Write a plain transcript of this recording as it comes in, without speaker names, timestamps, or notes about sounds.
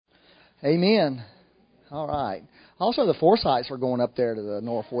Amen. All right. Also, the Forsyths are going up there to the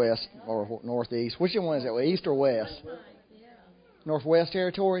northwest or northeast. Which one is it? East or west? Northwest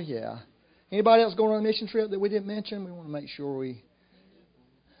Territory? Yeah. Anybody else going on a mission trip that we didn't mention? We want to make sure we...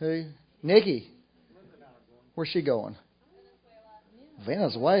 Who? Nikki. Where's she going?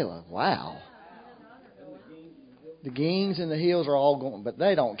 Venezuela. Wow. The Geens and the Hills are all going, but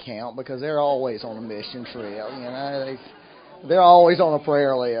they don't count because they're always on a mission trip. You know, they're always on a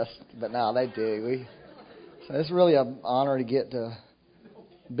prayer list. But no, they do. So it's really an honor to get to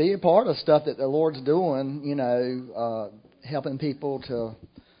be a part of stuff that the Lord's doing. You know, helping people to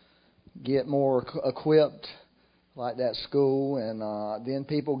get more equipped, like that school, and then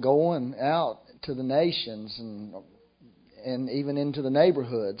people going out to the nations and even into the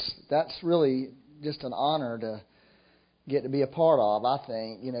neighborhoods. That's really just an honor to get to be a part of, I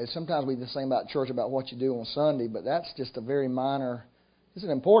think. You know, sometimes we just think about church, about what you do on Sunday, but that's just a very minor, it's an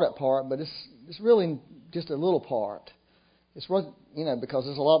important part, but it's really just a little part. It's what, you know, because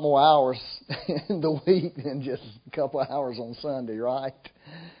there's a lot more hours in the week than just a couple of hours on Sunday, right?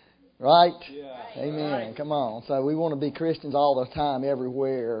 Right? Yeah. Amen. Right. Come on. So we want to be Christians all the time,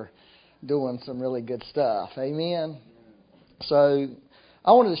 everywhere, doing some really good stuff. Amen. So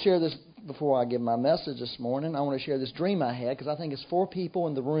I wanted to share this before I give my message this morning. I want to share this dream I had because I think it's for people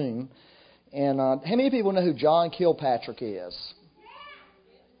in the room. And how many people know who John Kilpatrick is?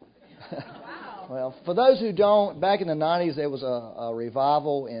 Well, for those who don't, back in the 90s there was a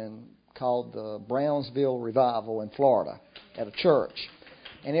revival called the Brownsville Revival in Florida at a church.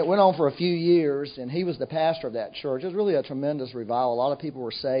 And it went on for a few years, and he was the pastor of that church. It was really a tremendous revival. A lot of people were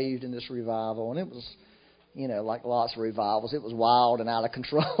saved in this revival, and it was, you know, like lots of revivals. It was wild and out of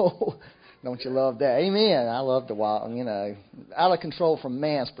control. Don't you love that? Amen. I love the wild, you know, out of control from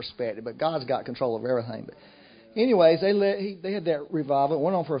man's perspective, but God's got control of everything. But anyways, they had that revival. It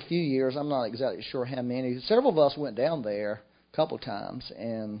went on for a few years. I'm not exactly sure how many. Several of us went down there a couple of times.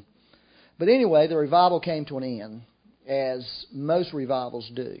 But anyway, the revival came to an end, as most revivals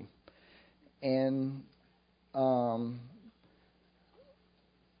do. And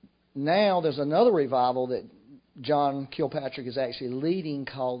now there's another revival that John Kilpatrick is actually leading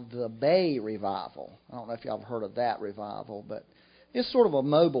called the Bay Revival. I don't know if y'all have heard of that revival, but it's sort of a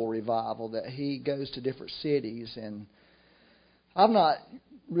mobile revival that he goes to different cities. And I don't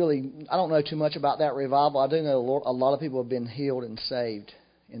know too much about that revival. I do know a lot of people have been healed and saved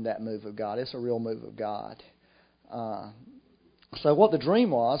in that move of God. It's a real move of God. So what the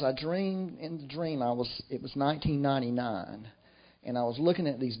dream was, it was 1999, and I was looking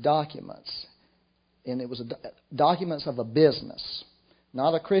at these documents, and it was documents of a business,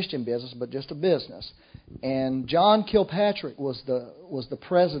 not a Christian business, but just a business. And John Kilpatrick was the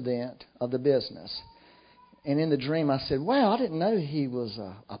president of the business. And in the dream I said, wow, I didn't know he was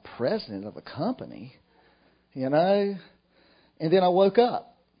a president of a company, you know. And then I woke up.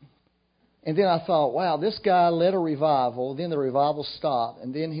 And then I thought, wow, this guy led a revival. Then the revival stopped,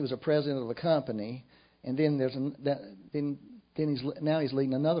 and then he was a president of a company, and then now he's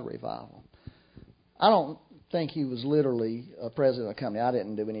leading another revival. I don't think he was literally a president of a company. I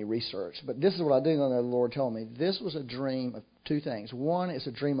didn't do any research, but this is what I do know. The Lord told me this was a dream of two things. One, it's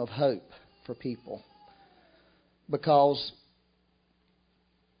a dream of hope for people, because,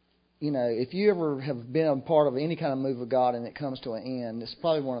 you know, if you ever have been a part of any kind of move of God and it comes to an end, it's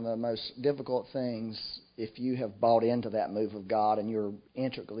probably one of the most difficult things if you have bought into that move of God and you're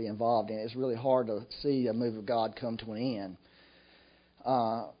intricately involved in it. It's really hard to see a move of God come to an end.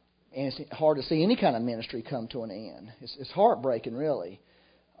 And it's hard to see any kind of ministry come to an end. It's heartbreaking, really.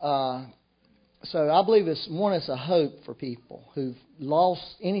 So I believe it's a hope for people who've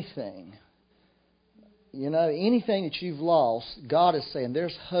lost anything. You know, anything that you've lost, God is saying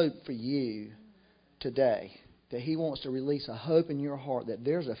there's hope for you today. That He wants to release a hope in your heart that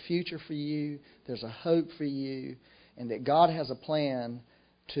there's a future for you, there's a hope for you, and that God has a plan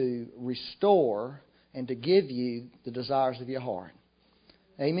to restore and to give you the desires of your heart.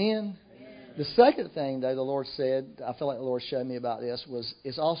 Amen? The second thing, though, the Lord said, I feel like the Lord showed me about this,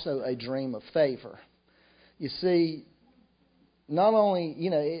 is also a dream of favor. You see, not only, you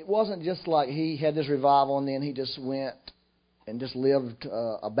know, it wasn't just like he had this revival and then he just went and just lived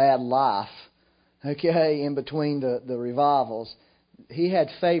a bad life, okay, in between the revivals. He had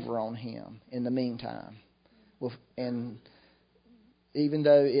favor on him in the meantime. And even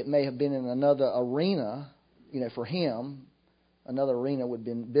though it may have been in another arena, you know, for him, another arena would have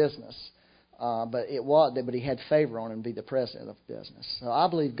been business. But he had favor on him to be the president of business. So I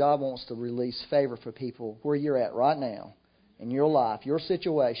believe God wants to release favor for people where you're at right now in your life, your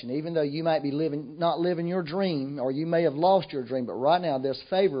situation, even though you might be not living your dream, or you may have lost your dream, but right now there's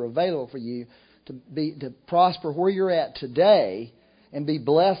favor available for you to prosper where you're at today and be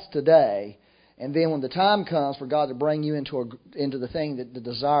blessed today. And then when the time comes for God to bring you into the thing, the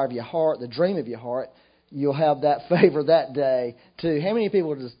desire of your heart, the dream of your heart, you'll have that favor that day too. How many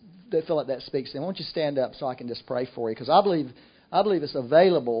people that feel like that speaks to them? Why don't you stand up so I can just pray for you? Because I believe it's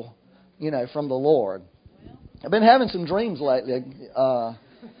available, from the Lord. I've been having some dreams lately, a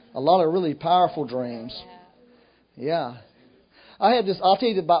lot of really powerful dreams. Yeah. I had this, I'll tell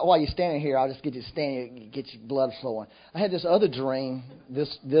you about while you're standing here, I'll just get you standing, get your blood flowing. I had this other dream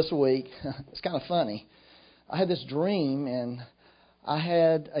this week. It's kind of funny. I had this dream, and I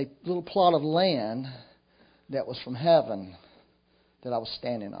had a little plot of land that was from heaven that I was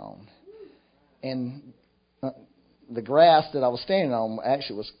standing on. And the grass that I was standing on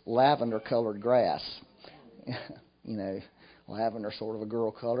actually was lavender-colored grass. Lavender, sort of a girl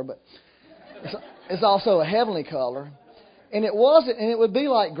color, but it's also a heavenly color. And it would be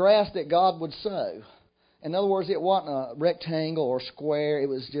like grass that God would sow. In other words, it wasn't a rectangle or square. It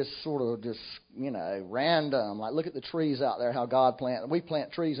was just sort of random. Like, look at the trees out there, how God plants. We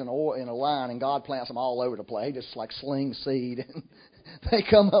plant trees in a line, and God plants them all over the place. He just like sling seed, and they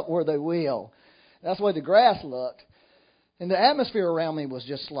come up where they will. That's the way the grass looked. And the atmosphere around me was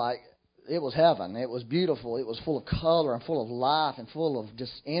just like, it was heaven. It was beautiful. It was full of color and full of life and full of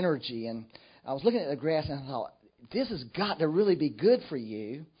just energy. And I was looking at the grass, and I thought, this has got to really be good for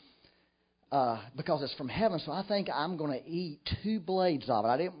you because it's from heaven. So I think I'm going to eat 2 blades of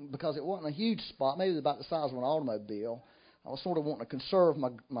it. Because it wasn't a huge spot. Maybe it was about the size of an automobile. I was sort of wanting to conserve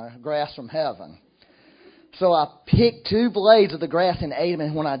my grass from heaven. So I picked 2 blades of the grass and ate them.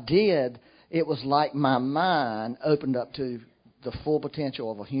 And when I did, it was like my mind opened up to the full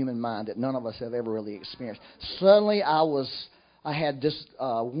potential of a human mind that none of us have ever really experienced. Suddenly I had this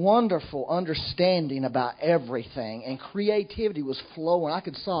wonderful understanding about everything, and creativity was flowing. I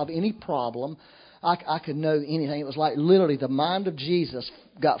could solve any problem. I could know anything. It was like literally the mind of Jesus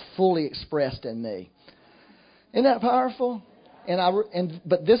got fully expressed in me. Isn't that powerful?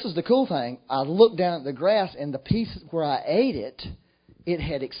 But this is the cool thing. I looked down at the grass, and the piece where I ate it, it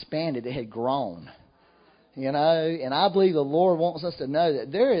had expanded. It had grown. And I believe the Lord wants us to know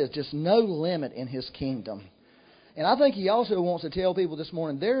that there is just no limit in His kingdom. And I think He also wants to tell people this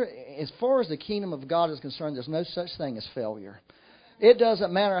morning, as far as the kingdom of God is concerned, there's no such thing as failure. It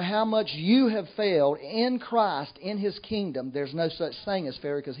doesn't matter how much you have failed in Christ, in His kingdom, there's no such thing as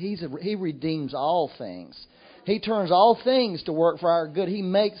failure because He redeems all things. He turns all things to work for our good. He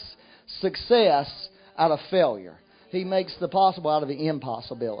makes success out of failure. He makes the possible out of the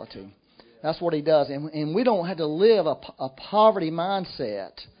impossibility. That's what He does. And we don't have to live a poverty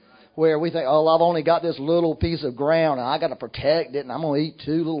mindset where we think, oh, I've only got this little piece of ground and I got to protect it, and I'm going to eat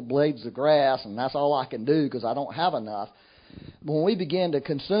 2 little blades of grass, and that's all I can do because I don't have enough. But when we begin to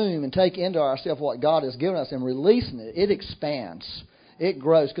consume and take into ourselves what God has given us and releasing it, it expands. It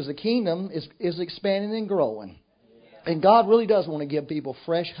grows because the kingdom is expanding and growing. And God really does want to give people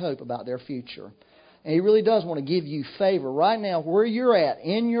fresh hope about their future. And He really does want to give you favor right now where you're at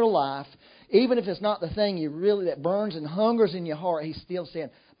in your life. Even if it's not the thing that burns and hungers in your heart, He's still saying,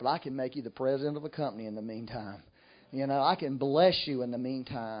 but I can make you the president of a company in the meantime. I can bless you in the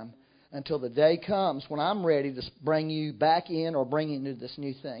meantime until the day comes when I'm ready to bring you back in or bring you into this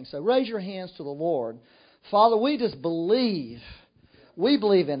new thing. So raise your hands to the Lord. Father, we just believe. We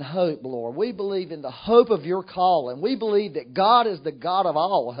believe in hope, Lord. We believe in the hope of your calling. We believe that God is the God of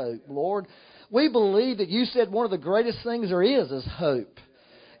all hope, Lord. We believe that you said one of the greatest things there is hope.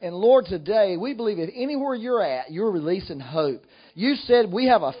 And Lord, today, we believe that anywhere you're at, you're releasing hope. You said we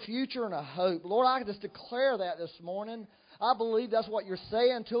have a future and a hope. Lord, I just declare that this morning. I believe that's what you're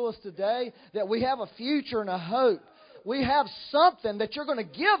saying to us today, that we have a future and a hope. We have something that you're going to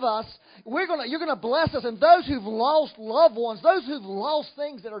give us. You're going to bless us. And those who've lost loved ones, those who've lost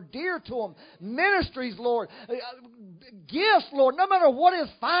things that are dear to them, ministries, Lord, gifts, Lord, no matter what it is,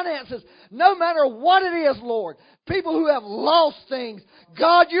 finances, no matter what it is, Lord, people who have lost things,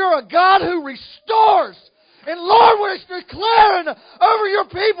 God, you're a God who restores. And Lord, we're declaring over your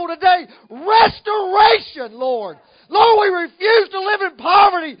people today restoration, Lord. Lord, we refuse to live in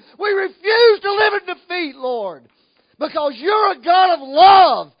poverty. We refuse to live in defeat, Lord. Because you're a God of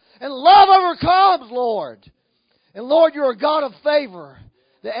love. And love overcomes, Lord. And Lord, you're a God of favor.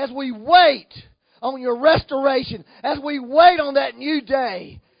 That as we wait on your restoration, as we wait on that new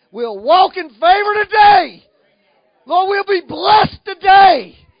day, we'll walk in favor today. Lord, we'll be blessed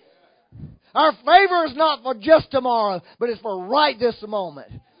today. Our favor is not for just tomorrow, but it's for right this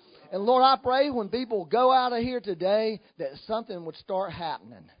moment. And Lord, I pray when people go out of here today that something would start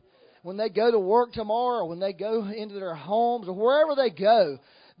happening. When they go to work tomorrow, or when they go into their homes, or wherever they go,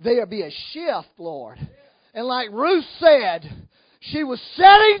 there'll be a shift, Lord. And like Ruth said, she was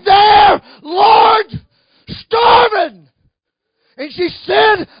sitting there, Lord, starving. And she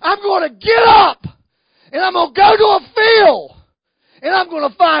said, I'm going to get up, and I'm going to go to a field, and I'm going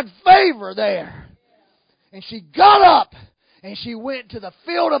to find favor there. And she got up, and she went to the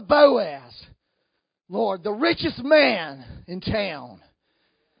field of Boaz, Lord, the richest man in town.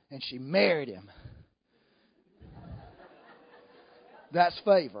 And she married him. That's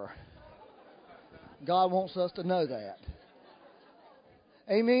favor. God wants us to know that.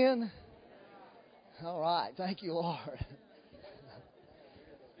 Amen? All right. Thank you, Lord.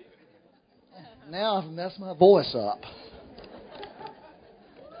 Now I've messed my voice up.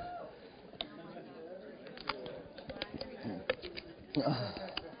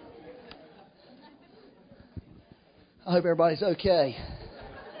 I hope everybody's okay.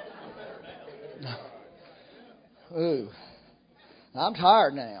 Ooh, I'm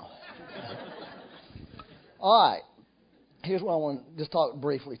tired now. All right. Here's what I want to just talk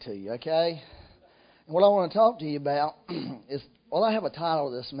briefly to you, okay? And what I want to talk to you about is, well, I have a title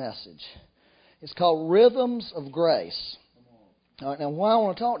of this message. It's called Rhythms of Grace. All right, now, why I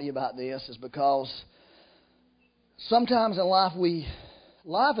want to talk to you about this is because sometimes in life,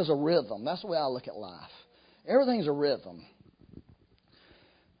 life is a rhythm. That's the way I look at life. Everything's a rhythm.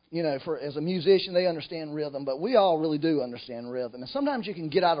 You know, as a musician, they understand rhythm, but we all really do understand rhythm. And sometimes you can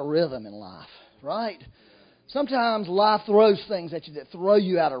get out of rhythm in life, right? Sometimes life throws things at you that throw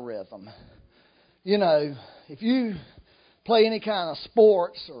you out of rhythm. You know, if you play any kind of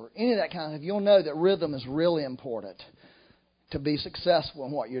sports or any of that kind of stuff, you'll know that rhythm is really important to be successful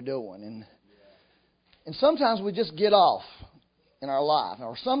in what you're doing. And sometimes we just get off in our life.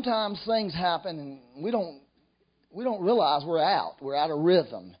 Or sometimes things happen and we don't realize we're out. We're out of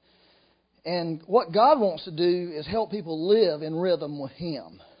rhythm. And what God wants to do is help people live in rhythm with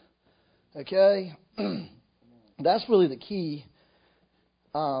Him. Okay? That's really the key.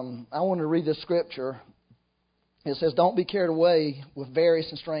 I want to read this scripture. It says, don't be carried away with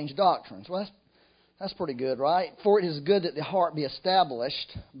various and strange doctrines. Well, that's pretty good, right? For it is good that the heart be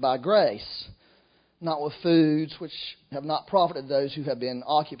established by grace, not with foods which have not profited those who have been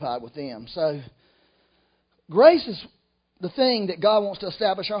occupied with them. So, grace is the thing that God wants to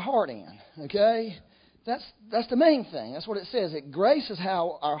establish our heart in, okay? That's the main thing. That's what it says. That grace is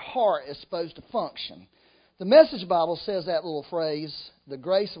how our heart is supposed to function. The Message Bible says that little phrase, the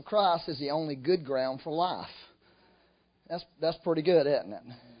grace of Christ is the only good ground for life. That's pretty good, isn't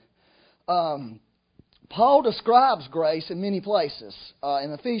it? Paul describes grace in many places.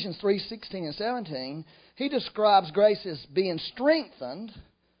 In Ephesians 3:16 and 17, he describes grace as being strengthened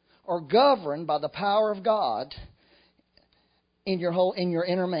or governed by the power of God in your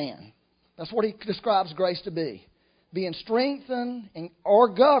inner man. That's what he describes grace to be. Being strengthened or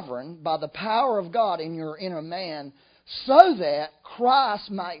governed by the power of God in your inner man so that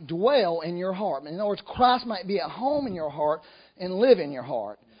Christ might dwell in your heart. In other words, Christ might be at home in your heart and live in your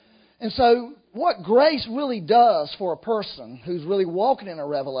heart. And so what grace really does for a person who's really walking in a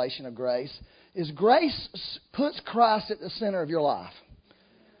revelation of grace is grace puts Christ at the center of your life.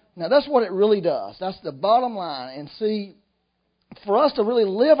 Now, that's what it really does. That's the bottom line. And see, for us to really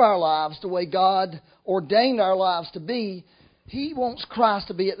live our lives the way God ordained our lives to be, He wants Christ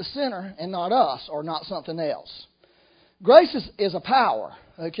to be at the center and not us or not something else. Grace is a power,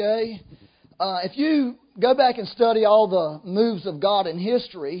 okay? If you go back and study all the moves of God in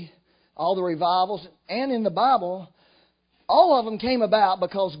history, all the revivals, and in the Bible, all of them came about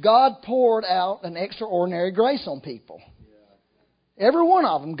because God poured out an extraordinary grace on people. Every one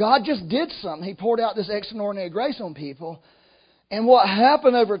of them. God just did something. He poured out this extraordinary grace on people. And what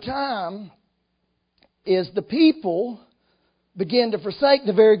happened over time is the people began to forsake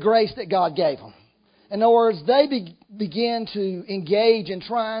the very grace that God gave them. In other words, they began to engage in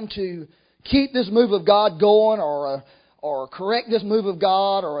trying to keep this move of God going or correct this move of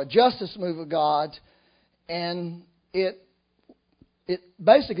God or adjust this move of God. And it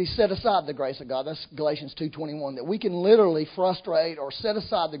basically set aside the grace of God. That's Galatians 2:21, that we can literally frustrate or set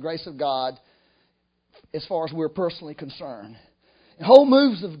aside the grace of God as far as we're personally concerned. And whole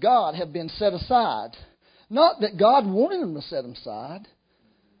moves of God have been set aside. Not that God wanted them to set them aside,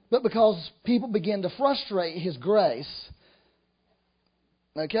 but because people begin to frustrate His grace.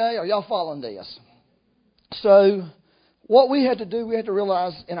 Okay? Are y'all following this? So, what we had to do, we had to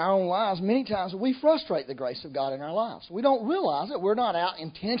realize in our own lives, many times we frustrate the grace of God in our lives. We don't realize it. We're not out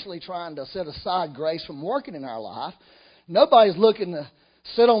intentionally trying to set aside grace from working in our life. Nobody's looking to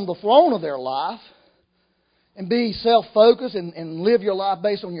sit on the throne of their life and be self-focused and live your life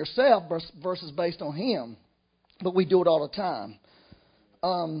based on yourself versus based on Him. But we do it all the time.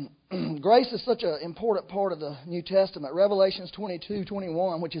 Grace is such an important part of the New Testament. Revelations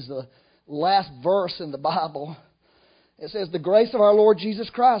 22:21, which is the last verse in the Bible, it says, "The grace of our Lord Jesus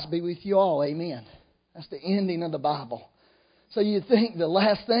Christ be with you all." Amen. That's the ending of the Bible. So you think the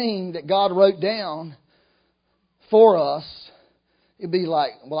last thing that God wrote down for us, it'd be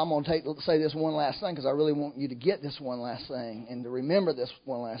like, well, I'm going to say this one last thing because I really want you to get this one last thing and to remember this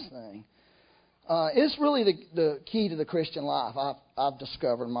one last thing. It's really the key to the Christian life, I've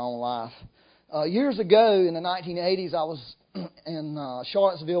discovered in my own life. Years ago, in the 1980s, I was in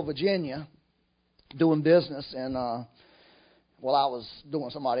Charlottesville, Virginia, doing business. And, I was doing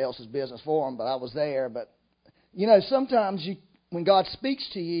somebody else's business for them, but I was there. But, sometimes when God speaks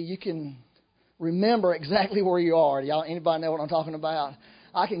to you, you can remember exactly where you are. Anybody know what I'm talking about?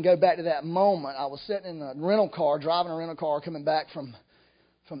 I can go back to that moment. I was sitting in a rental car, driving a rental car, coming back from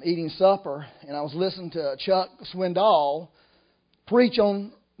eating supper, and I was listening to Chuck Swindoll preach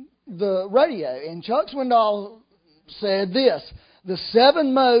on the radio. And Chuck Swindoll said this: the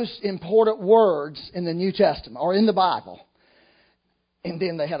 7 most important words in the New Testament, or in the Bible. And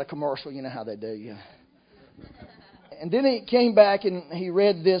then they had a commercial, you know how they do. And then he came back and he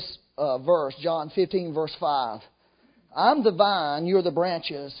read this verse, John 15, verse 5. "I'm the vine, you are the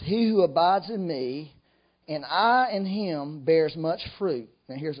branches. He who abides in me, and I in him, bears much fruit."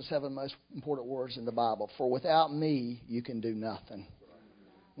 Now here's the 7 most important words in the Bible. "For without me, you can do nothing."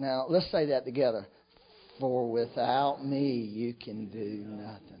 Now let's say that together. For without me, you can do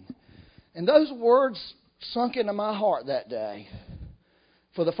nothing. And those words sunk into my heart that day.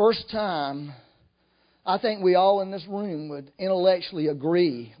 For the first time, I think we all in this room would intellectually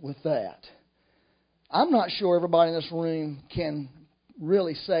agree with that. I'm not sure everybody in this room can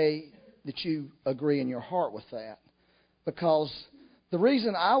really say that you agree in your heart with that. Because the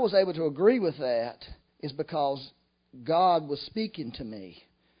reason I was able to agree with that is because God was speaking to me.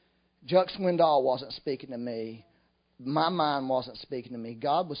 Chuck Swindoll wasn't speaking to me. My mind wasn't speaking to me.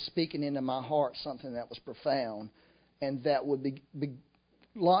 God was speaking into my heart something that was profound and that would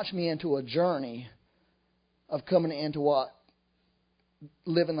launch me into a journey of coming into what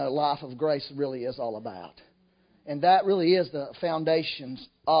living a life of grace really is all about. And that really is the foundations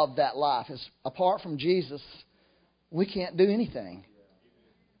of that life. Is apart from Jesus, we can't do anything.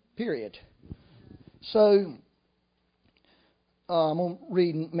 Period. So I'm going to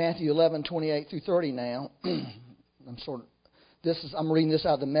read Matthew 11:28 through 30 now. I'm reading this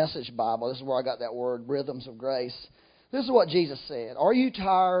out of the Message Bible. This is where I got that word, rhythms of grace. This is what Jesus said. "Are you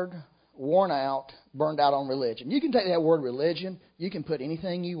tired, worn out, burned out on religion?" You can take that word religion. You can put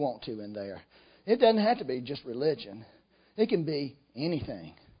anything you want to in there. It doesn't have to be just religion. It can be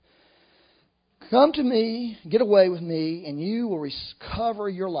anything. "Come to me, get away with me, and you will recover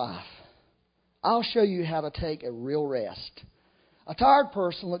your life. I'll show you how to take a real rest." A tired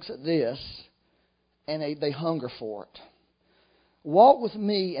person looks at this and they hunger for it. "Walk with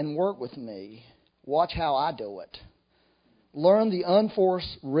me and work with me. Watch how I do it. Learn the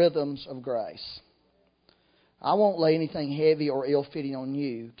unforced rhythms of grace. I won't lay anything heavy or ill-fitting on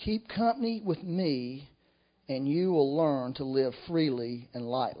you. Keep company with me and you will learn to live freely and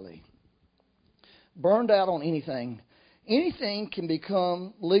lightly." Burned out on anything. Anything can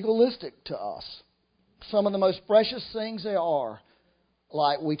become legalistic to us. Some of the most precious things there are,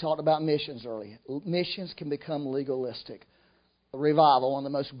 like we talked about missions earlier. Missions can become legalistic. A revival, one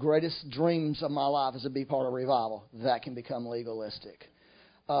of the most greatest dreams of my life is to be part of a revival. That can become legalistic.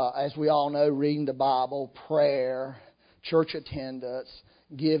 As we all know, reading the Bible, prayer, church attendance,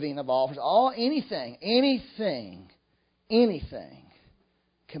 giving of offerings, anything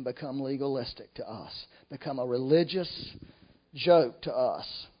can become legalistic to us, become a religious joke to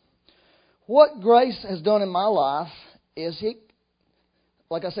us. What grace has done in my life is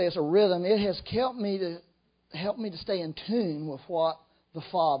like I say, it's a rhythm. It has helped me to stay in tune with what the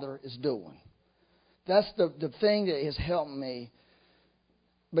Father is doing. That's the thing that has helped me,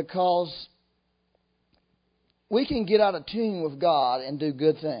 because we can get out of tune with God and do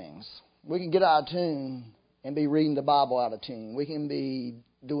good things. We can get out of tune and be reading the Bible out of tune. We can be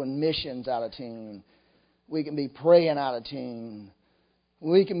doing missions out of tune. We can be praying out of tune.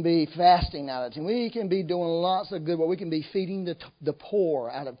 We can be fasting out of tune. We can be doing lots of good work. We can be feeding the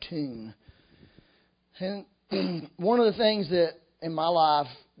poor out of tune. And one of the things that in my life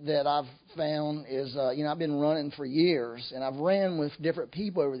that I've found is, I've been running for years, and I've ran with different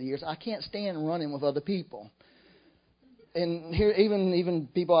people over the years. I can't stand running with other people. And here, even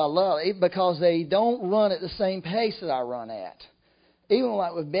people I love, because they don't run at the same pace that I run at. even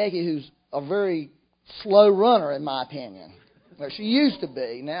like with Becky, who's a very slow runner in my opinion. Well, she used to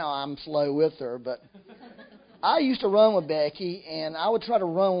be. Now I'm slow with her, but I used to run with Becky, and I would try to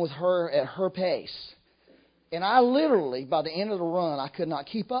run with her at her pace. And I literally, by the end of the run, I could not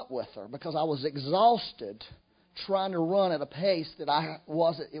keep up with her because I was exhausted trying to run at a pace that I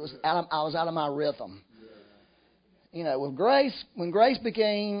was out of my rhythm. You know, with Grace, when Grace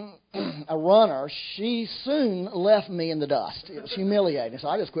became a runner, she soon left me in the dust. It was humiliating, so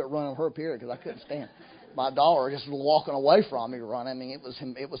I just quit running with her, period, because I couldn't stand my daughter just walking away from me running. I mean,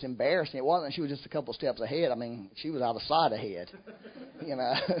 it was embarrassing. It wasn't. She was just a couple steps ahead. I mean, she was out of sight ahead. You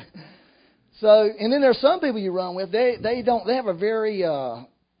know. So, and then there's some people you run with. They have a very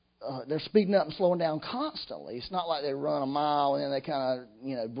they're speeding up and slowing down constantly. It's not like they run a mile and then they kind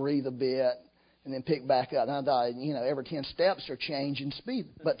of breathe a bit and then pick back up. Now, every 10 steps they're changing speed.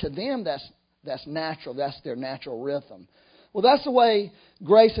 But to them, that's natural. That's their natural rhythm. Well, that's the way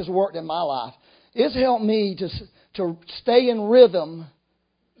grace has worked in my life. It's helped me to stay in rhythm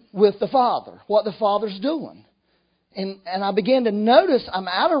with the Father, what the Father's doing. And I began to notice I'm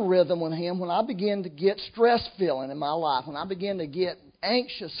out of rhythm with Him when I begin to get stress feeling in my life, when I begin to get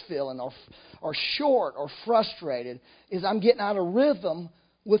anxious feeling or short or frustrated, is I'm getting out of rhythm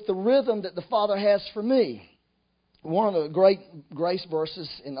with the rhythm that the Father has for me. One of the great grace verses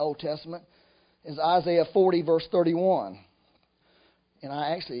in the Old Testament is Isaiah 40, verse 31. And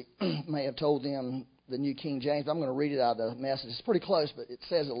I actually may have told them the New King James. I'm going to read it out of the Message. It's pretty close, but it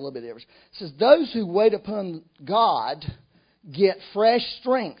says it a little bit different. It says, "Those who wait upon God get fresh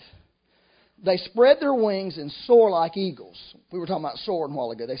strength. They spread their wings and soar like eagles." We were talking about soaring a while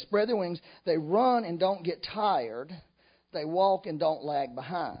ago. They spread their wings. They run and don't get tired. They walk and don't lag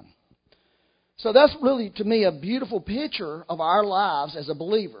behind. So that's really, to me, a beautiful picture of our lives as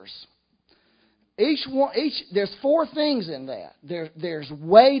believers. There's 4 things in that. There's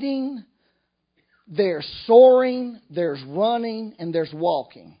waiting, there's soaring, there's running, and there's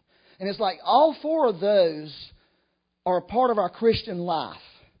walking. And it's like all 4 of those are a part of our Christian life.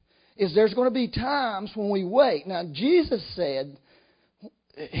 There's going to be times when we wait. Now, Jesus said,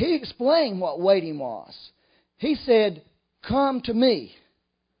 He explained what waiting was. He said, "Come to me."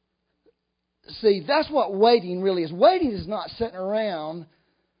 See, that's what waiting really is. Waiting is not sitting around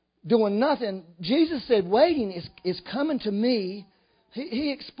doing nothing. Jesus said waiting is coming to me.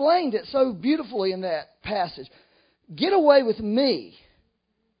 He explained it so beautifully in that passage. Get away with me.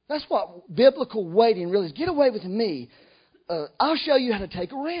 That's what biblical waiting really is. Get away with me. I'll show you how to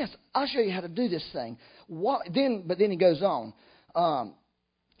take a rest. I'll show you how to do this thing. But then he goes on.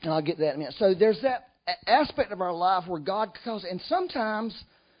 And I'll get to that in a minute. So there's that aspect of our life where God calls. And sometimes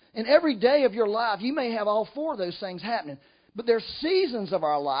in every day of your life, you may have all 4 of those things happening. But there's seasons of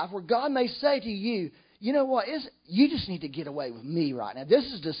our life where God may say to you, you know what, you just need to get away with me right now. This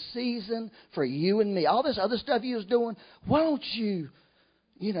is the season for you and me. All this other stuff you was doing, why don't you,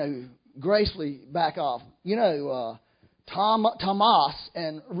 gracefully back off? Tomas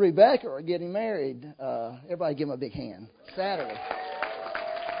and Rebecca are getting married. Everybody give them a big hand. Saturday.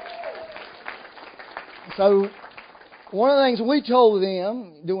 So one of the things we told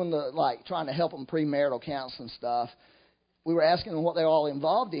them, trying to help them premarital counseling stuff, we were asking them what they're all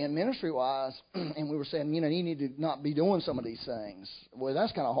involved in ministry-wise, and we were saying, you need to not be doing some of these things. Well,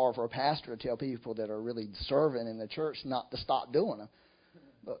 that's kind of hard for a pastor to tell people that are really serving in the church not to stop doing them.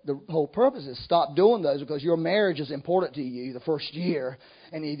 But the whole purpose is stop doing those because your marriage is important to you the first year,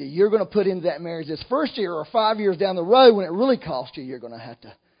 and either you're going to put into that marriage this first year or 5 years down the road when it really costs you, you're going to have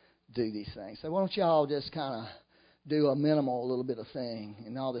to do these things. So why don't y'all just kind of do a little bit of thing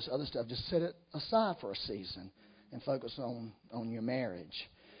and all this other stuff. Just set it aside for a season and focus on your marriage.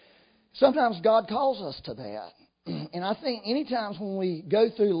 Sometimes God calls us to that. And I think any times when we go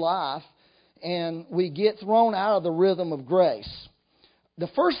through life and we get thrown out of the rhythm of grace, the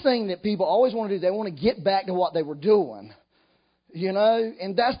first thing that people always want to do, they want to get back to what they were doing.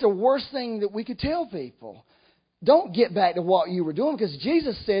 And that's the worst thing that we could tell people. Don't get back to what you were doing, because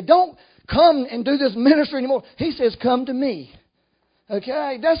Jesus said, don't come and do this ministry anymore. He says, come to me.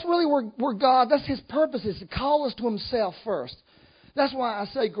 Okay? That's really where God, that's His purpose, is to call us to Himself first. That's why I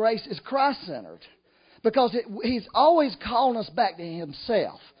say grace is Christ-centered. Because He's always calling us back to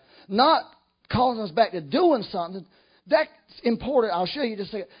Himself. Not calling us back to doing something. That's important. I'll show you just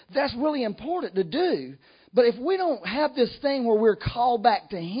a second. That's really important to do. But if we don't have this thing where we're called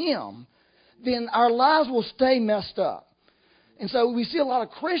back to Him, then our lives will stay messed up. And so we see a lot of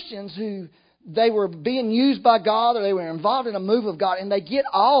Christians who they were being used by God, or they were involved in a move of God, and they get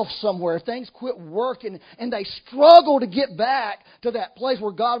off somewhere. Things quit working, and they struggle to get back to that place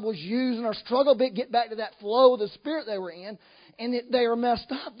where God was using, or struggle to get back to that flow of the Spirit they were in, and they are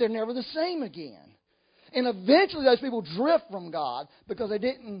messed up. They're never the same again. And eventually those people drift from God because they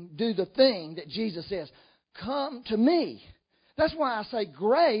didn't do the thing that Jesus says, come to me. That's why I say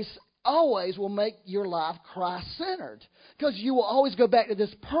grace always will make your life Christ-centered. Because you will always go back to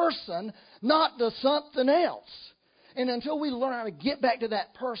this person, not to something else. And until we learn how to get back to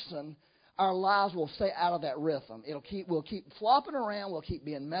that person, our lives will stay out of that rhythm. We'll keep flopping around. We'll keep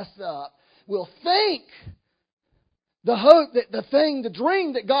being messed up. We'll think the hope, that the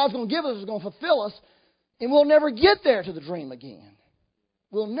dream that God's going to give us is going to fulfill us, and we'll never get there to the dream again.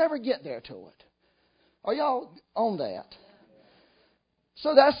 We'll never get there to it. Are y'all on that?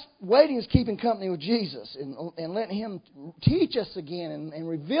 So that's waiting is keeping company with Jesus and letting Him teach us again and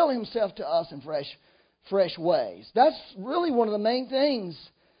reveal Himself to us in fresh ways. That's really one of the main things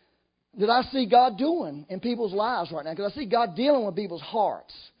that I see God doing in people's lives right now, because I see God dealing with people's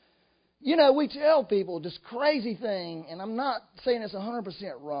hearts. You know, we tell people this crazy thing, and I'm not saying it's 100%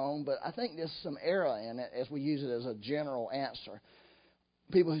 wrong, but I think there's some error in it as we use it as a general answer.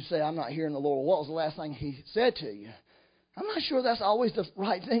 People who say, I'm not hearing the Lord, what was the last thing He said to you? I'm not sure that's always the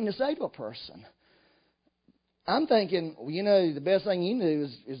right thing to say to a person. I'm thinking, you know, the best thing you do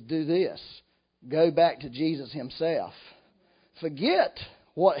is do this. Go back to Jesus Himself. Forget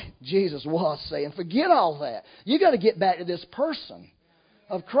what Jesus was saying. Forget all that. You got to get back to this person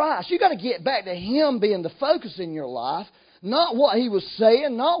of Christ. You got to get back to Him being the focus in your life. Not what He was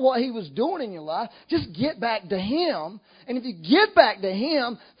saying, not what He was doing in your life. Just get back to Him. And if you get back to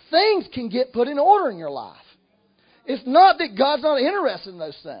Him, things can get put in order in your life. It's not that God's not interested in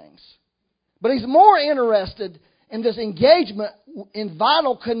those things. But He's more interested in this engagement, in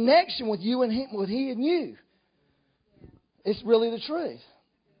vital connection with you and Him, with He and you. It's really the truth.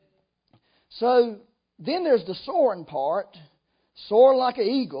 So then there's the soaring part. Soar like an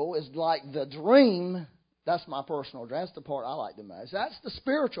eagle is like the dream. That's my personal dream. That's the part I like the most. That's the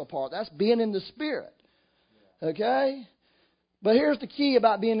spiritual part. That's being in the Spirit. Okay? But here's the key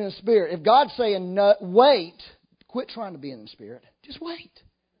about being in the Spirit. If God's saying, no, wait, quit trying to be in the Spirit. Just wait.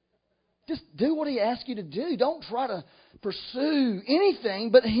 Just do what He asks you to do. Don't try to pursue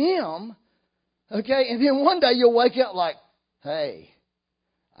anything but Him. Okay? And then one day you'll wake up like, hey,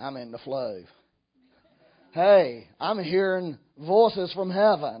 I'm in the flow. Hey, I'm hearing voices from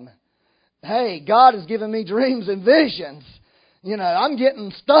heaven. Hey, God has given me dreams and visions. You know, I'm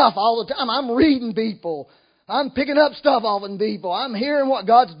getting stuff all the time. I'm reading people. I'm picking up stuff off of people. I'm hearing what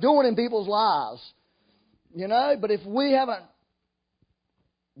God's doing in people's lives. You know, but if we haven't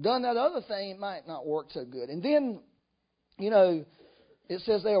done that other thing, it might not work so good. And then, you know, it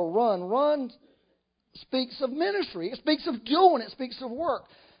says they'll run. Run speaks of ministry. It speaks of doing. It speaks of work.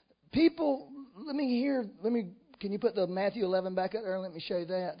 People, can you put the Matthew 11 back up there and let me show you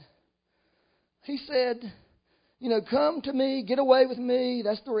that? He said, you know, come to me, get away with me.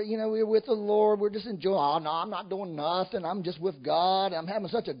 That's the, you know, we're with the Lord. We're just enjoying. Oh, no, I'm not doing nothing. I'm just with God. I'm having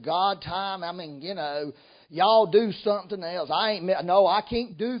such a God time. I mean, you know, y'all do something else. I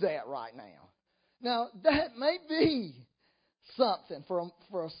can't do that right now. Now, that may be something for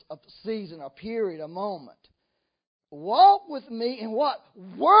a season, a period, a moment. Walk with me and what?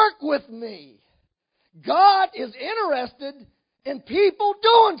 Work with me. God is interested in people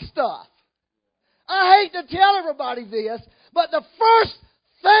doing stuff. I hate to tell everybody this, but the first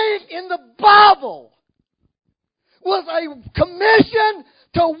thing in the Bible was a commission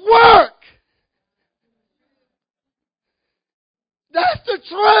to work. That's the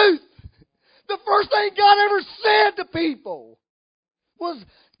truth. The first thing God ever said to people was,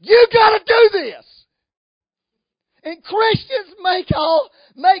 you got to do this. And Christians make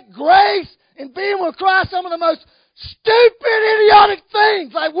grace and being with Christ some of the most stupid, idiotic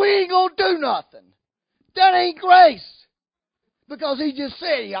things. Like, we ain't going to do nothing. That ain't grace. Because He just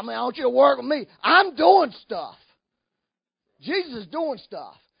said, I want you to work with me. I'm doing stuff. Jesus is doing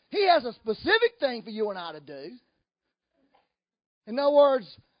stuff. He has a specific thing for you and I to do. In other words,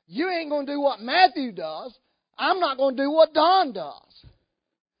 you ain't going to do what Matthew does. I'm not going to do what Don does.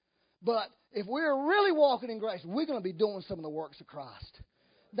 But if we're really walking in grace, we're going to be doing some of the works of Christ.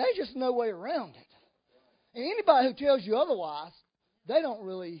 There's just no way around it. And anybody who tells you otherwise, they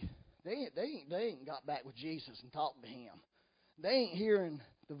ain't got back with Jesus and talked to Him. They ain't hearing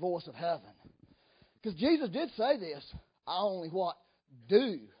the voice of heaven. Because Jesus did say this, I only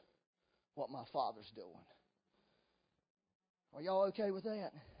do what my Father's doing. Are y'all okay with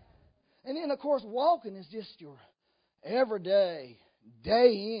that? And then, of course, walking is just your everyday,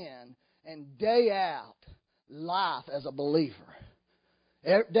 day in and day out life as a believer.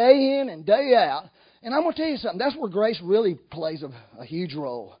 Day in and day out. And I'm going to tell you something. That's where grace really plays a huge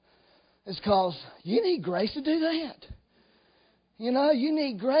role. It's because you need grace to do that. You know, you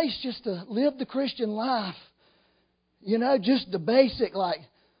need grace just to live the Christian life. You know, just the basic, like,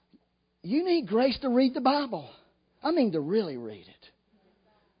 you need grace to read the Bible. I mean, to really read it.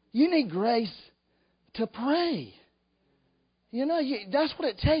 You need grace to pray. You know, that's what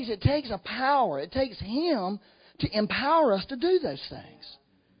it takes. It takes a power. It takes Him to empower us to do those things.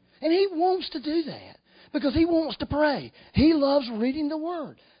 And He wants to do that because He wants to pray. He loves reading the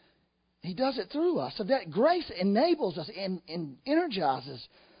Word. He does it through us. So that grace enables us and energizes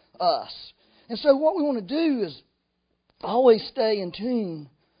us. And so what we want to do is always stay in tune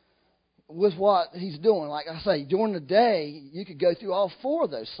with what He's doing. Like I say, during the day, you could go through all 4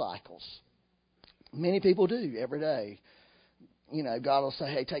 of those cycles. Many people do every day. You know, God will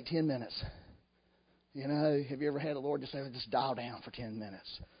say, hey, take 10 minutes. You know, have you ever had the Lord just say, just dial down for 10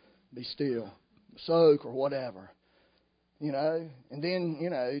 minutes? Be still. Soak or whatever. You know, and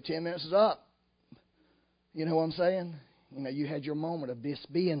then, 10 minutes is up. You know what I'm saying? You know, you had your moment of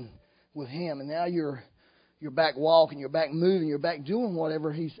just being with Him, and now you're back walking, you're back moving, you're back doing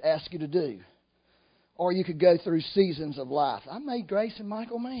whatever He's asked you to do. Or you could go through seasons of life. I made Grace and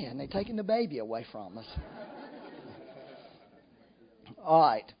Michael mad. They're taking the baby away from us. All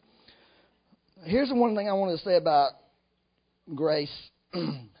right. Here's the one thing I wanted to say about grace, because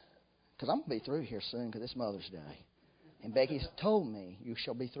I'm going to be through here soon because it's Mother's Day. And Becky's told me you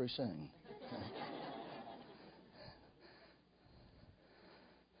shall be through soon.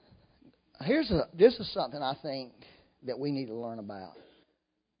 This is something I think that we need to learn about.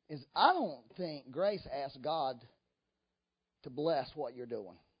 I don't think grace asks God to bless what you're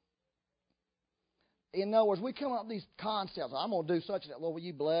doing. In other words, we come up with these concepts. I'm going to do such and that. Lord, will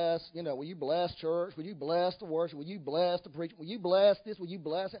you bless? Will you bless church? Will you bless the worship? Will you bless the preaching? Will you bless this? Will you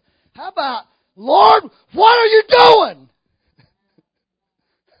bless it? How about, Lord, what are you doing?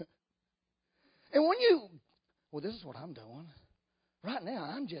 And this is what I'm doing. Right now,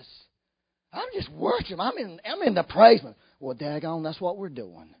 I'm just worshiping. I'm in the praise. Well, daggone, that's what we're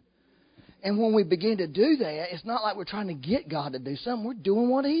doing. And when we begin to do that, it's not like we're trying to get God to do something. We're doing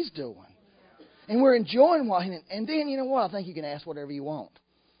what He's doing. And we're enjoying what He... And then, you know what? I think you can ask whatever you want.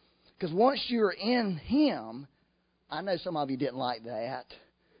 Because once you're in Him, I know some of you didn't like that.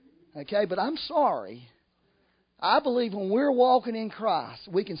 Okay? But I'm sorry. I believe when we're walking in Christ,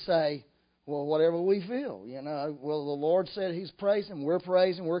 we can say, well, whatever we feel. Well, the Lord said He's praising,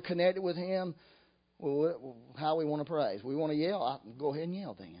 we're connected with Him. Well, how we want to praise? We want to yell? Go ahead and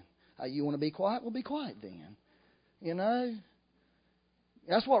yell then. You want to be quiet? Well, be quiet then.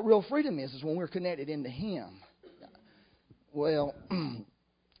 That's what real freedom is when we're connected into Him. Well,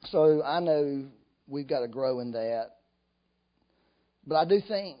 so I know we've got to grow in that. But I do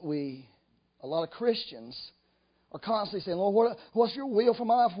think a lot of Christians are constantly saying, Lord, what's your will for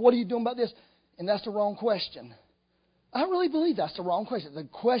my life? What are you doing about this? And that's the wrong question. I really believe that's the wrong question. The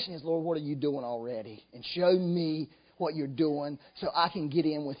question is, Lord, what are you doing already? And show me what you're doing so I can get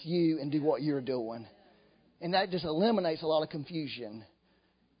in with you and do what you're doing. And that just eliminates a lot of confusion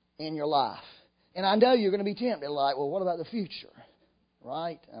in your life. And I know you're going to be tempted, like, well, what about the future?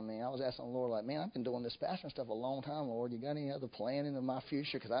 Right? I mean, I was asking the Lord, like, man, I've been doing this pastoring stuff a long time, Lord. You got any other plan into my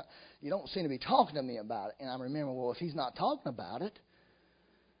future? Because you don't seem to be talking to me about it. And I remember, well, if He's not talking about it,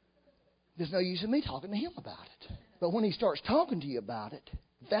 there's no use in me talking to Him about it. But when He starts talking to you about it,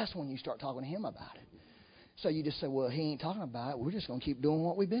 that's when you start talking to Him about it. So you just say, well, He ain't talking about it. We're just going to keep doing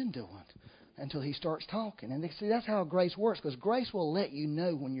what we've been doing until He starts talking. And see, that's how grace works, because grace will let you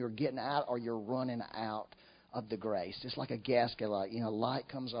know when you're getting out or you're running out of the grace. Just like a gasket light. Light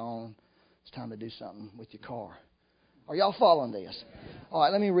comes on. It's time to do something with your car. Are y'all following this? All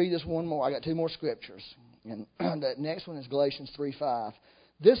right, let me read this one more. I got 2 more scriptures. And the next one is Galatians 3:5.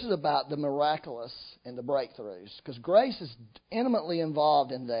 This is about the miraculous and the breakthroughs, because grace is intimately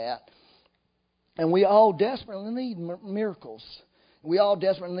involved in that. And we all desperately need miracles. We all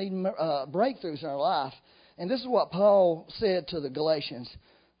desperately need breakthroughs in our life. And this is what Paul said to the Galatians.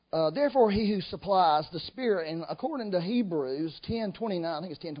 Therefore, He who supplies the Spirit, and according to Hebrews 10:29, I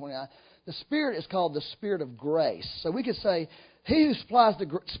think it's 10:29, the Spirit is called the Spirit of grace. So we could say, He who supplies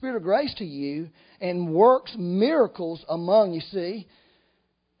the Spirit of grace to you and works miracles among you, see,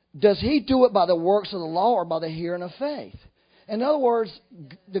 does He do it by the works of the law or by the hearing of faith? In other words,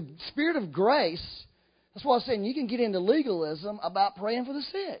 the Spirit of grace, that's why I'm saying you can get into legalism about praying for the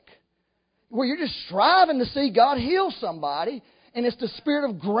sick, where you're just striving to see God heal somebody, And it's the Spirit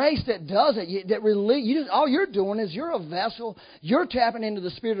of grace that does it. All you're doing is you're a vessel. You're tapping into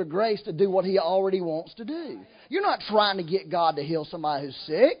the Spirit of grace to do what He already wants to do. You're not trying to get God to heal somebody who's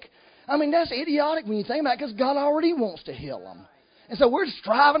sick. I mean, that's idiotic when you think about it, because God already wants to heal them. And so we're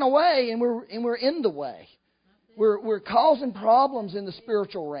striving away, and we're in the way. We're causing problems in the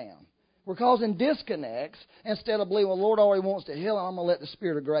spiritual realm. We're causing disconnects instead of believing, well, the Lord already wants to heal, and I'm going to let the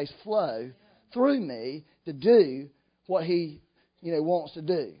Spirit of grace flow through me to do what He wants to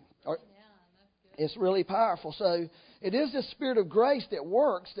do. It's really powerful. So it is the Spirit of grace that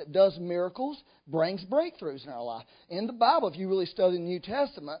works, that does miracles, brings breakthroughs in our life. In the Bible, if you really study the New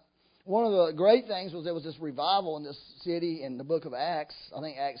Testament, one of the great things was there was this revival in this city in the book of Acts, I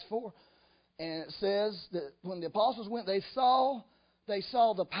think Acts 4. And it says that when the apostles went, they saw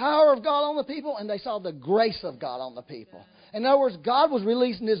the power of God on the people, and they saw the grace of God on the people. In other words, God was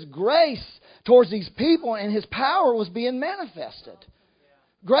releasing His grace towards these people, and His power was being manifested.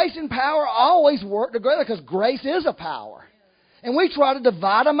 Grace and power always work together because grace is a power. And we try to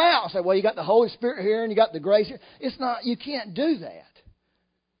divide them out and say, well, you got the Holy Spirit here and you got the grace here. It's not, you can't do that.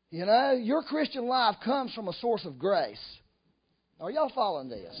 You know, your Christian life comes from a source of grace. Are y'all following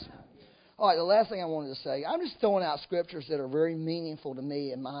this? All right, the last thing I wanted to say, I'm just throwing out scriptures that are very meaningful to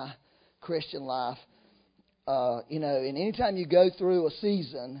me in my Christian life. And anytime you go through a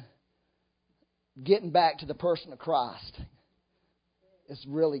season, getting back to the person of Christ is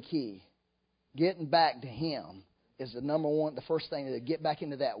really key. Getting back to Him is the number one, the first thing, to get back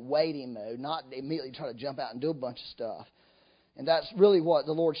into that waiting mode, not immediately try to jump out and do a bunch of stuff. And that's really what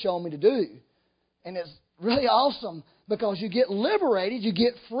the Lord showed me to do. And it's really awesome because you get liberated, you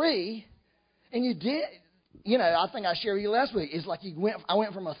get free, and you did, I think I shared with you last week, it's like I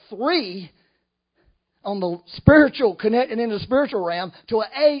went from a 3 on the spiritual, connecting into the spiritual realm, to an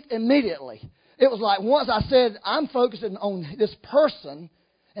 8 immediately. It was like once I said, I'm focusing on this person,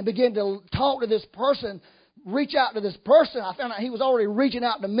 and began to talk to this person, reach out to this person, I found out he was already reaching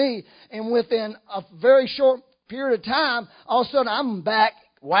out to me, and within a very short period of time, all of a sudden I'm back.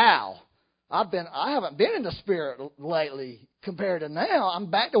 Wow, I haven't been in the Spirit lately compared to now.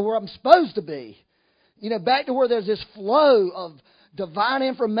 I'm back to where I'm supposed to be. Back to where there's this flow of divine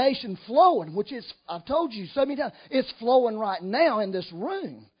information flowing, which is, I've told you so many times, it's flowing right now in this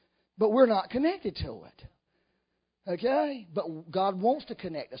room, but we're not connected to it. Okay? But God wants to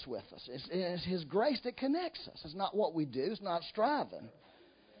connect us with us. It's His grace that connects us. It's not what we do. It's not striving.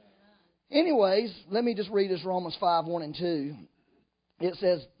 Anyways, let me just read this Romans 5, 1 and 2. It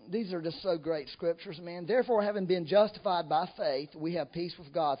says, these are just so great scriptures, man. Therefore, having been justified by faith, we have peace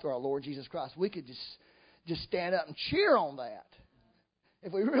with God through our Lord Jesus Christ. We could just stand up and cheer on that.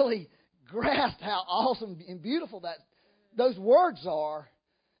 If we really grasped how awesome and beautiful those words are,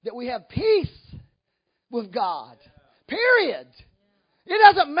 that we have peace with God. Period.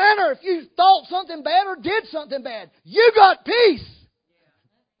 It doesn't matter if you thought something bad or did something bad. You got peace.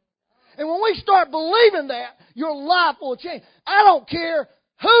 And when we start believing that, your life will change. I don't care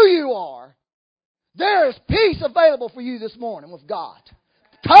who you are. There is peace available for you this morning with God.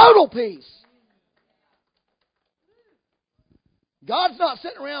 Total peace. God's not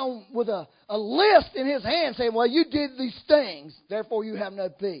sitting around with a list in His hand saying, well, you did these things, therefore you have no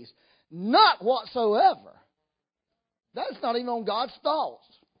peace. Not whatsoever. That's not even on God's thoughts.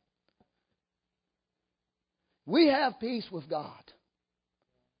 We have peace with God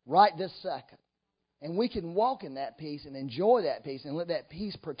right this second. And we can walk in that peace and enjoy that peace and let that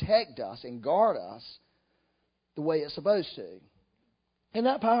peace protect us and guard us the way it's supposed to. Isn't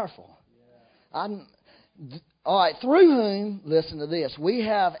that powerful? Yeah. All right, through whom, listen to this, we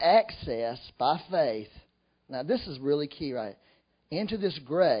have access by faith. Now this is really key, right? Into this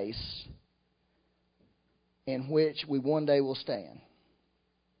grace in which we one day will stand.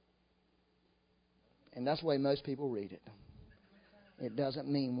 And that's the way most people read it. It doesn't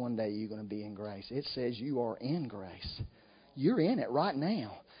mean one day you're going to be in grace. It says you are in grace. You're in it right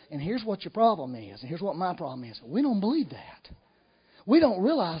now. And here's what your problem is. And here's what my problem is. We don't believe that. We don't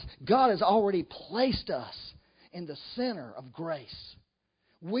realize God has already placed us in the center of grace.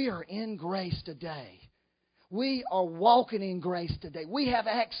 We are in grace today. We are walking in grace today. We have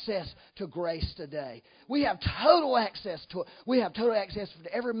access to grace today. We have total access to it. We have total access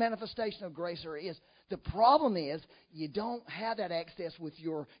to every manifestation of grace there is. The problem is you don't have that access with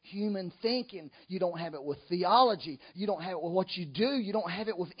your human thinking. You don't have it with theology. You don't have it with what you do. You don't have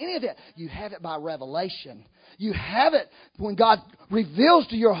it with any of that. You have it by revelation. You have it when God reveals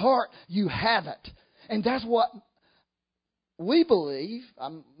to your heart, you have it. And that's what we believe.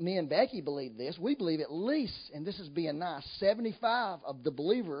 Me and Becky believe this. We believe at least, and this is being nice, 75 of the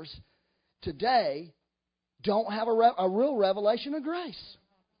believers today don't have a real revelation of grace.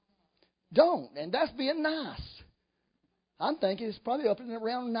 Don't. And that's being nice. I'm thinking it's probably up in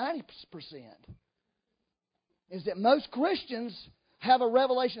around 90%. Is that most Christians have a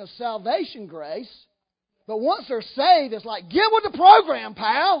revelation of salvation grace, but once they're saved, it's like, get with the program,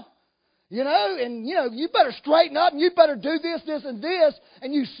 pal. You better straighten up and you better do this, this, and this,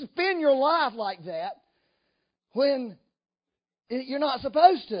 and you spend your life like that when you're not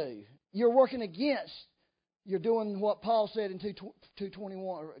supposed to. You're working against. You're doing what Paul said in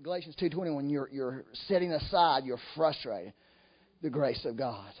 2:21, Galatians 2:21. You're setting aside, you're frustrating the grace of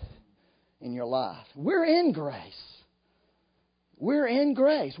God in your life. We're in grace. We're in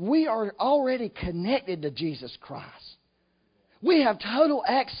grace. We are already connected to Jesus Christ. We have total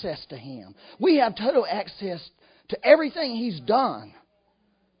access to Him. We have total access to everything He's done.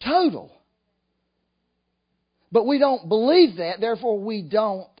 Total. But we don't believe that, therefore we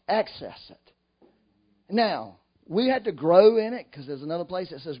don't access it. Now, we have to grow in it, because there's another place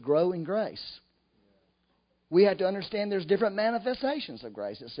that says grow in grace. We have to understand there's different manifestations of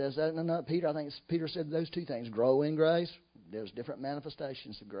grace. It says that in Peter. I think Peter said those two things. Grow in grace. There's different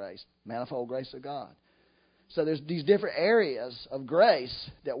manifestations of grace. Manifold grace of God. So there's these different areas of grace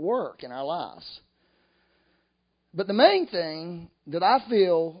that work in our lives. But the main thing that I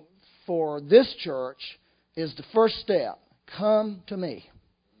feel for this church is the first step. Come to me.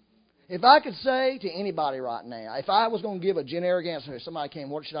 If I could say to anybody right now, if I was going to give a generic answer, if somebody came,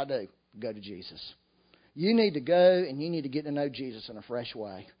 what should I do? Go to Jesus. You need to go and you need to get to know Jesus in a fresh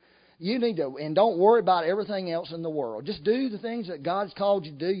way. You need to, and don't worry about everything else in the world. Just do the things that God's called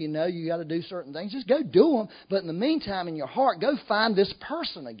you to do. You know you got to do certain things. Just go do them. But in the meantime, in your heart, go find this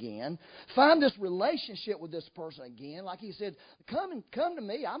person again. Find this relationship with this person again. Like He said, come to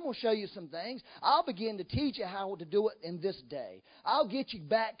me. I'm going to show you some things. I'll begin to teach you how to do it in this day. I'll get you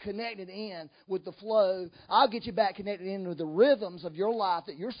back connected in with the flow. I'll get you back connected in with the rhythms of your life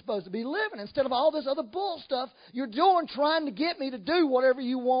that you're supposed to be living, instead of all this other bull stuff you're doing, trying to get me to do whatever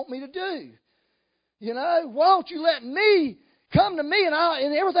you want me to do. You know, why don't you let me come to me,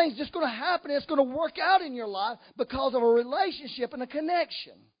 and everything's just going to happen. It's going to work out in your life because of a relationship and a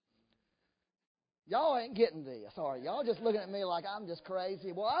connection. Y'all ain't getting this, are you? Y'all just looking at me like I'm just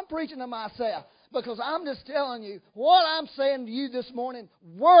crazy. Well, I'm preaching to myself, because I'm just telling you what I'm saying to you this morning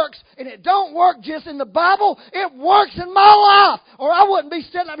works, and it don't work just in the Bible. It works in my life, or I wouldn't be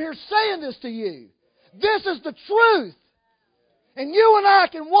sitting up here saying this to you. This is the truth. And you and I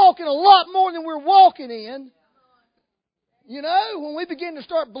can walk in a lot more than we're walking in. You know, when we begin to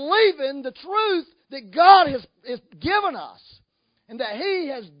start believing the truth that God has given us, and that He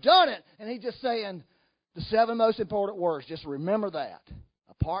has done it, and He's just saying the 7 most important words. Just remember that.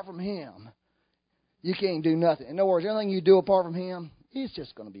 Apart from Him, you can't do nothing. In other words, everything you do apart from Him, it's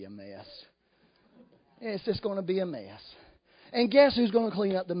just going to be a mess. It's just going to be a mess. And guess who's going to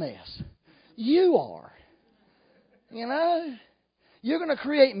clean up the mess? You are. You know? You're going to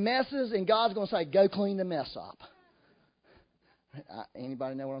create messes, and God's going to say, go clean the mess up.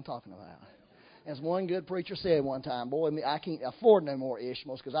 Anybody know what I'm talking about? As one good preacher said one time, boy, I can't afford no more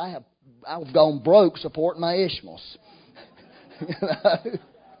Ishmaels, because I've gone broke supporting my Ishmaels. You know?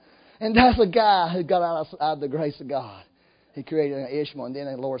 And that's a guy who got out of the grace of God. He created an Ishmael, and then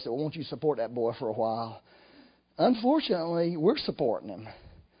the Lord said, well, won't you support that boy for a while? Unfortunately, we're supporting him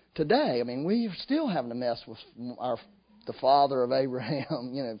today. I mean, we're still having a mess with the father of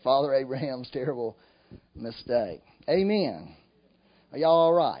Abraham, Father Abraham's terrible mistake. Amen. Are y'all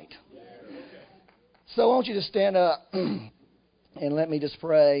all right? So I want you to stand up and let me just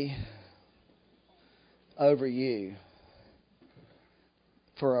pray over you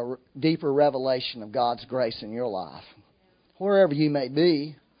for a deeper revelation of God's grace in your life. Wherever you may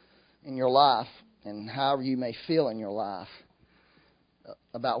be in your life and however you may feel in your life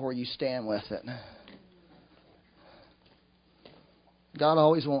about where you stand with it. God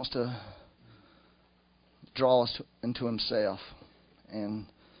always wants to draw us into Himself and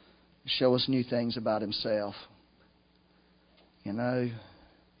show us new things about Himself. You know,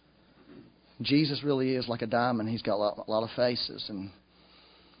 Jesus really is like a diamond. He's got a lot of faces, and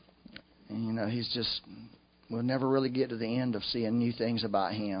we'll never really get to the end of seeing new things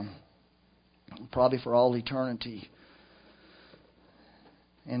about Him. Probably for all eternity.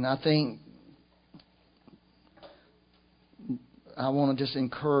 And I think I want to just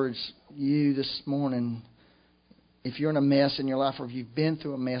encourage you this morning, if you're in a mess in your life, or if you've been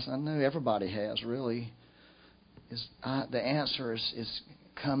through a mess, I know everybody has really, the answer is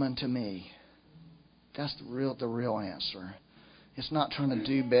come unto me. That's the real answer. It's not trying to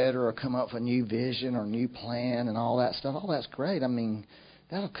do better or come up with a new vision or new plan and all that stuff. All that's great. I mean,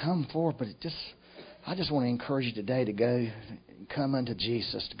 that'll come forth, but I just want to encourage you today to go, come unto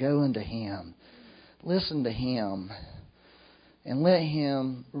Jesus, to go unto Him. Listen to Him. And let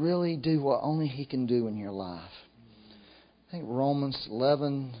Him really do what only He can do in your life. I think Romans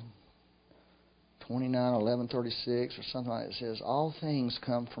 11:29, 11:36 or something like that says, all things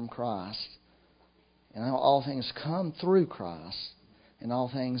come from Christ. And all things come through Christ. And all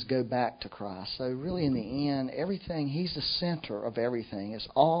things go back to Christ. So really in the end, everything, He's the center of everything. It's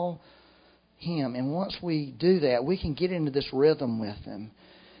all Him. And once we do that, we can get into this rhythm with Him.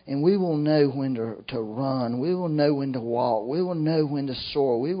 And we will know when to run. We will know when to walk. We will know when to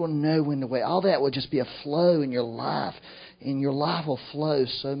soar. We will know when to wait. All that will just be a flow in your life. And your life will flow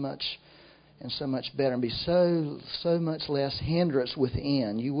so much and so much better and be so much less hindrance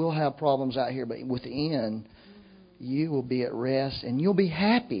within. You will have problems out here, but within, you will be at rest and you'll be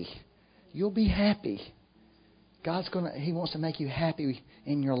happy. You'll be happy. He wants to make you happy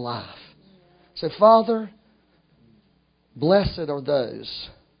in your life. So, Father, blessed are those.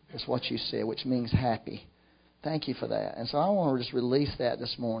 That's what you said, which means happy. Thank you for that. And so I want to just release that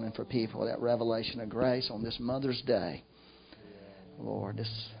this morning for people, that revelation of grace on this Mother's Day. Lord,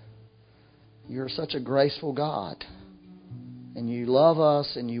 you're such a graceful God. And you love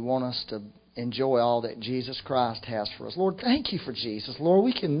us and you want us to enjoy all that Jesus Christ has for us. Lord, thank you for Jesus. Lord,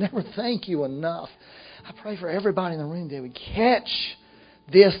 we can never thank you enough. I pray for everybody in the room, they would catch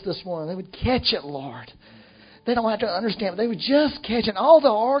this morning. They would catch it, Lord. They don't have to understand, but they would just catch it. All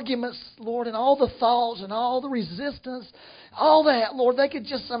the arguments, Lord, and all the thoughts and all the resistance, all that, Lord, they could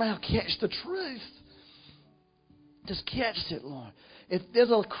just somehow catch the truth. Just catch it, Lord. If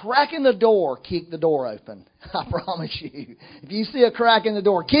there's a crack in the door, kick the door open. I promise you. If you see a crack in the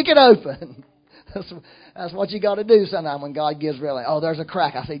door, kick it open. That's what you got to do sometimes when God gives revelation. Oh, there's a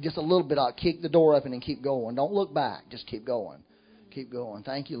crack. I say just a little bit. I'll kick the door open and keep going. Don't look back. Just keep going. Keep going.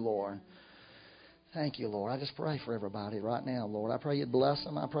 Thank you, Lord. Thank you, Lord. I just pray for everybody right now, Lord. I pray you'd bless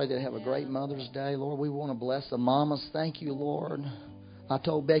them. I pray they'd have a great Mother's Day, Lord. We want to bless the mamas. Thank you, Lord. I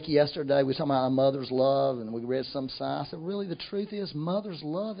told Becky yesterday, we were talking about a mother's love, and we read some sign. I said, really, the truth is, mother's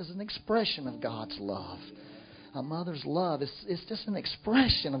love is an expression of God's love. A mother's love, it's just an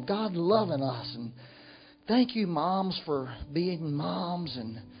expression of God loving us. And thank you, moms, for being moms.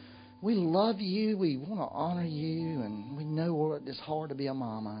 And we love you. We want to honor you. And we know it's hard to be a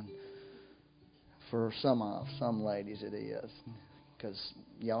mama. For some ladies it is, because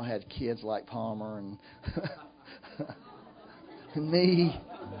y'all had kids like Palmer and me.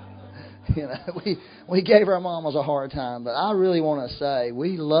 You know, we gave our mamas a hard time, but I really want to say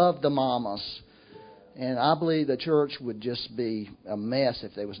we love the mamas, and I believe the church would just be a mess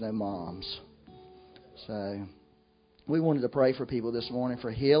if there was no moms. So we wanted to pray for people this morning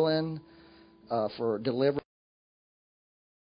for healing, for deliverance.